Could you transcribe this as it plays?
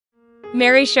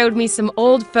Mary showed me some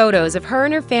old photos of her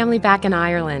and her family back in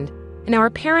Ireland. And our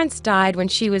parents died when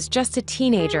she was just a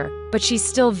teenager, but she's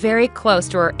still very close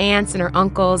to her aunts and her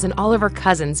uncles and all of her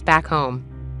cousins back home.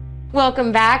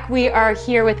 Welcome back. We are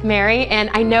here with Mary, and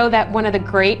I know that one of the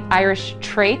great Irish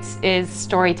traits is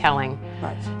storytelling.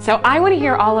 Right. So I want to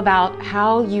hear all about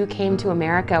how you came to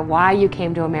America, why you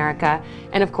came to America,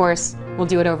 and of course, we'll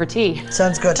do it over tea.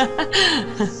 Sounds good.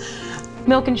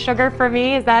 Milk and sugar for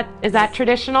me, is that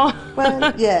traditional?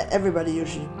 Well, yeah, everybody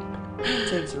usually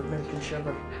takes their milk and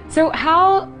sugar. So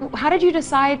how did you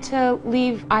decide to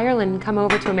leave Ireland and come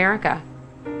over to America?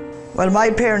 Well, my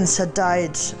parents had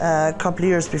died a couple of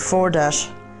years before that,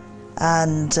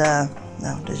 and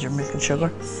no, there's your milk and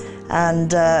sugar.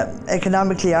 And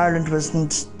economically, Ireland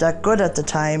wasn't that good at the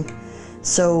time,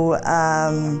 so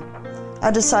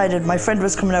I decided, my friend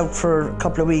was coming out for a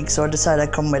couple of weeks, so I decided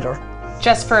I'd come with her.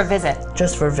 Just for a visit?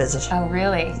 Just for a visit. Oh,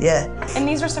 really? Yeah. And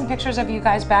these are some pictures of you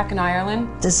guys back in Ireland?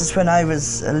 This is when I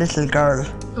was a little girl.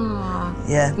 Aww.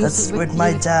 Yeah, that's with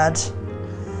my dad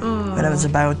when I was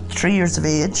about 3 years of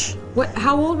age.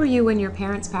 How old were you when your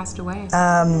parents passed away?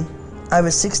 I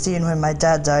was 16 when my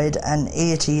dad died and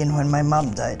 18 when my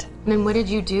mom died. And then what did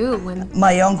you do when...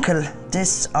 My uncle,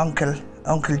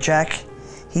 Uncle Jack,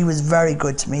 he was very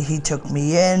good to me. He took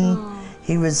me in.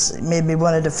 He made me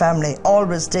one of the family,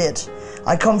 always did.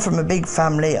 I come from a big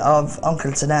family of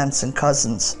uncles and aunts and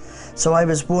cousins. So I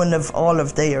was one of all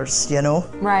of theirs, you know?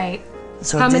 Right.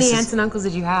 So how many aunts and uncles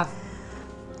did you have?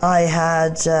 I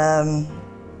had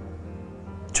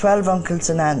 12 uncles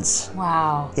and aunts.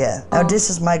 Wow. Yeah. Now this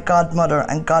is my godmother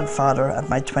and godfather at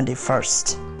my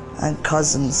 21st. And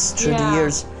cousins through the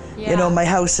years. Yeah. You know, my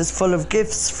house is full of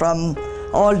gifts from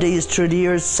all these through the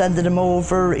years, sending them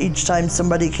over. Each time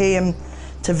somebody came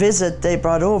to visit, they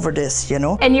brought over this, you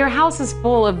know. And your house is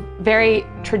full of very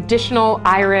traditional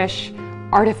Irish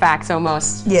artifacts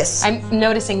almost. Yes. I'm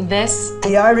noticing this.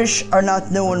 The Irish are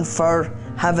not known for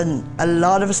having a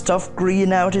lot of stuff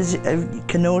green out, as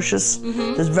Kenosha's.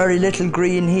 There's very little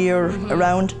green here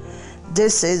around.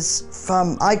 This is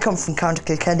from, I come from County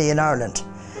Kilkenny in Ireland.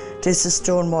 This is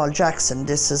Stonewall Jackson.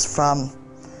 This is from,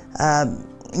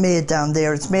 made down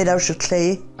there. It's made out of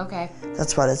clay. Okay.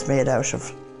 That's what it's made out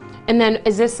of. And then,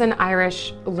 is this an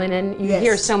Irish linen? You Yes.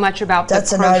 hear so much about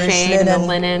That's the an Irish crochet and the linen.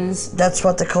 linens. That's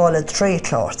what they call a tray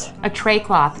cloth. A tray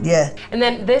cloth. Yeah. And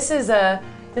then this is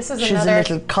She's another a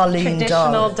little Colleen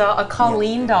traditional doll. a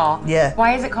Colleen doll. Yeah.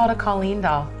 Why is it called a Colleen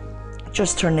doll?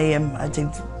 Just her name. I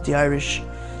think the Irish,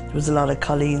 there was a lot of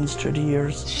Colleens through the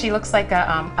years. She looks like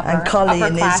a And Colleen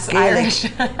upper class is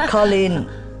Gaelic. Irish. Colleen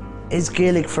is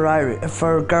Gaelic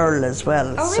for girl as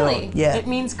well. Oh, really? So, yeah. It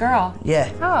means girl.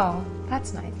 Yeah. Oh,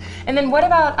 that's nice. And then what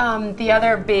about the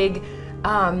other big,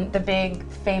 the big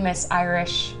famous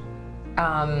Irish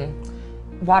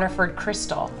Waterford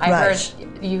crystal? I heard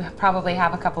you probably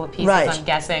have a couple of pieces, I'm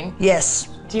guessing. Yes.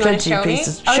 Do you want to show me?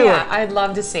 Oh, sure. yeah, I'd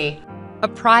love to see. A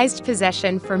prized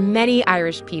possession for many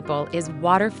Irish people is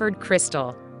Waterford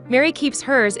crystal. Mary keeps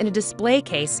hers in a display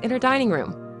case in her dining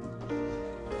room.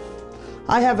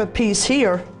 I have a piece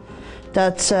here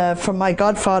that's from my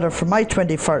godfather for my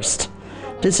 21st.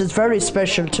 This is very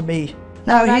special to me.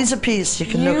 Now here's a piece you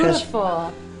can look at.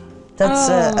 Beautiful. That's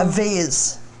a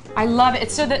vase. I love it.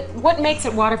 So that what makes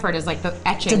it Waterford is like the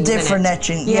etchings. The different in it.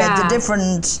 etching, yeah. The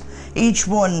different, each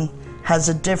one has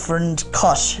a different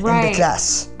cut in the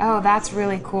glass. Oh, that's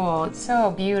really cool. It's so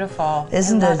beautiful.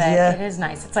 Isn't I love it? it? Yeah. It is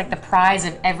nice. It's like the prize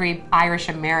of every Irish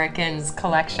American's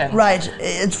collection. Right.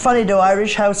 It's funny though,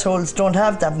 Irish households don't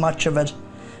have that much of it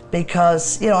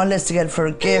because, you know, unless they get it for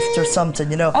a gift or something,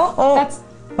 you know. Oh, that's...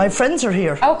 My friends are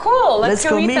here. Oh, cool. Let's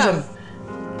go meet them.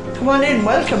 Come on in.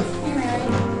 Welcome.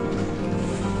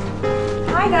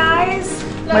 Hi, guys.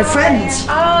 My friends.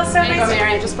 Oh, so nice. Mary,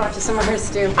 I just brought you some of her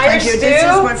stew. Irish stew. This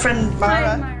is my friend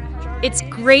Mara. It's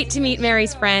great to meet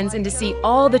Mary's friends and to see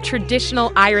all the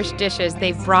traditional Irish dishes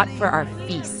they've brought for our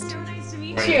feast. Nice to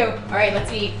meet you. All right,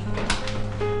 let's eat.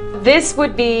 This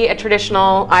would be a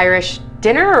traditional Irish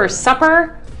dinner or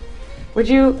supper, would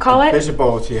you call it? There's a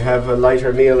both. You have a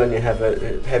lighter meal and you have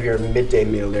a heavier midday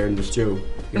meal there in the stew.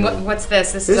 And what's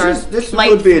this? This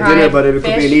could be a dinner, but it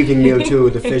could be an evening meal too.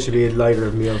 The fish would be a lighter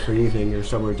meal for evening or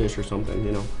summer dish or something,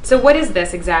 you know. So what is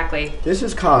this exactly? This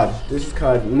is cod. This is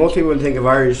cod. Most people think of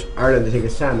Ireland, they think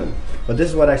of salmon, but this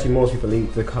is what actually most people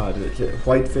eat, the cod. It's a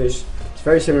white fish. It's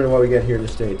very similar to what we get here in the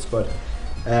States, but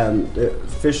the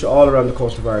fish all around the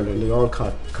coast of Ireland, they all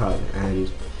caught cod,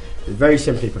 and it's very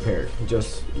simply prepared.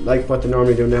 Just like what they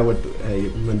normally do now with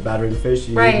when battering fish.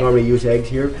 You normally use eggs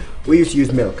here. We used to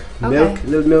use milk. Okay. Milk, a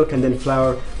little milk, and then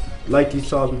flour, lightly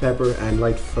salt and pepper, and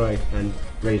light fry, and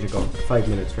ready to go. 5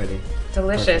 minutes ready.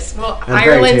 Delicious. Well, And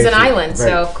very Ireland's an tasty. island, Very-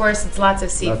 so of course it's lots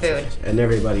of seafood. And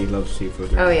everybody loves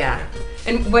seafood. Oh yeah.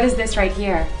 And what is this right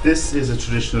here? This is a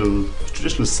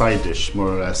traditional side dish, more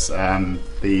or less.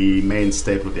 The main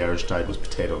staple of the Irish diet was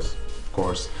potatoes, of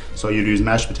course. So you'd use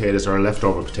mashed potatoes or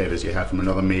leftover potatoes you had from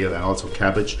another meal, and also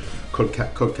cabbage,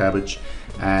 cooked cabbage,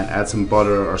 and add some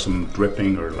butter or some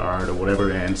dripping or lard or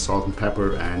whatever, and salt and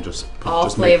pepper, and just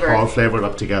make all flavored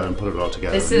up together and put it all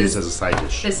together and use it as a side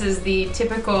dish. This is the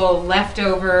typical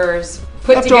leftovers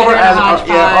put together in a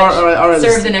hodgepodge,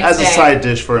 served the next day. As a side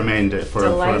dish for a main for a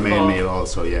main Delightful. meal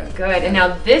also, yeah. Good. And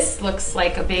now this looks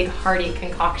like a big hearty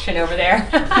concoction over there.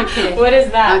 Okay. What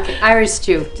is that? Okay, Irish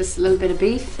stew. Just a little bit of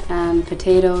beef,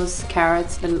 potatoes,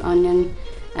 carrots, little onion,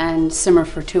 and simmer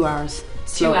for 2 hours.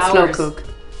 2 hours? Slow cook.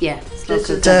 Yeah, slow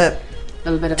cook.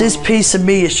 Little bit of This onion. piece of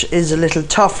meat is a little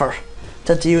tougher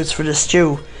that they use for the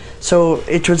stew, so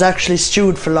it was actually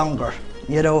stewed for longer,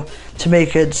 you know, to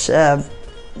make it a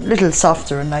little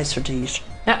softer and nicer to eat.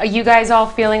 Now, are you guys all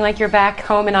feeling like you're back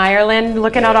home in Ireland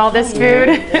looking at all this food?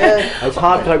 It's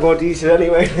hot, but I go to eat it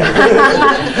anyway.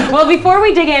 Well, before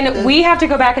we dig in, we have to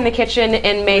go back in the kitchen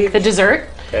and make the dessert.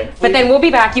 Okay. But then we'll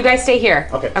be back. You guys stay here.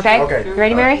 Okay. Okay? Okay. You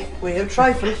ready, Mary? We have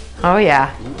trifle. Oh,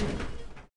 yeah.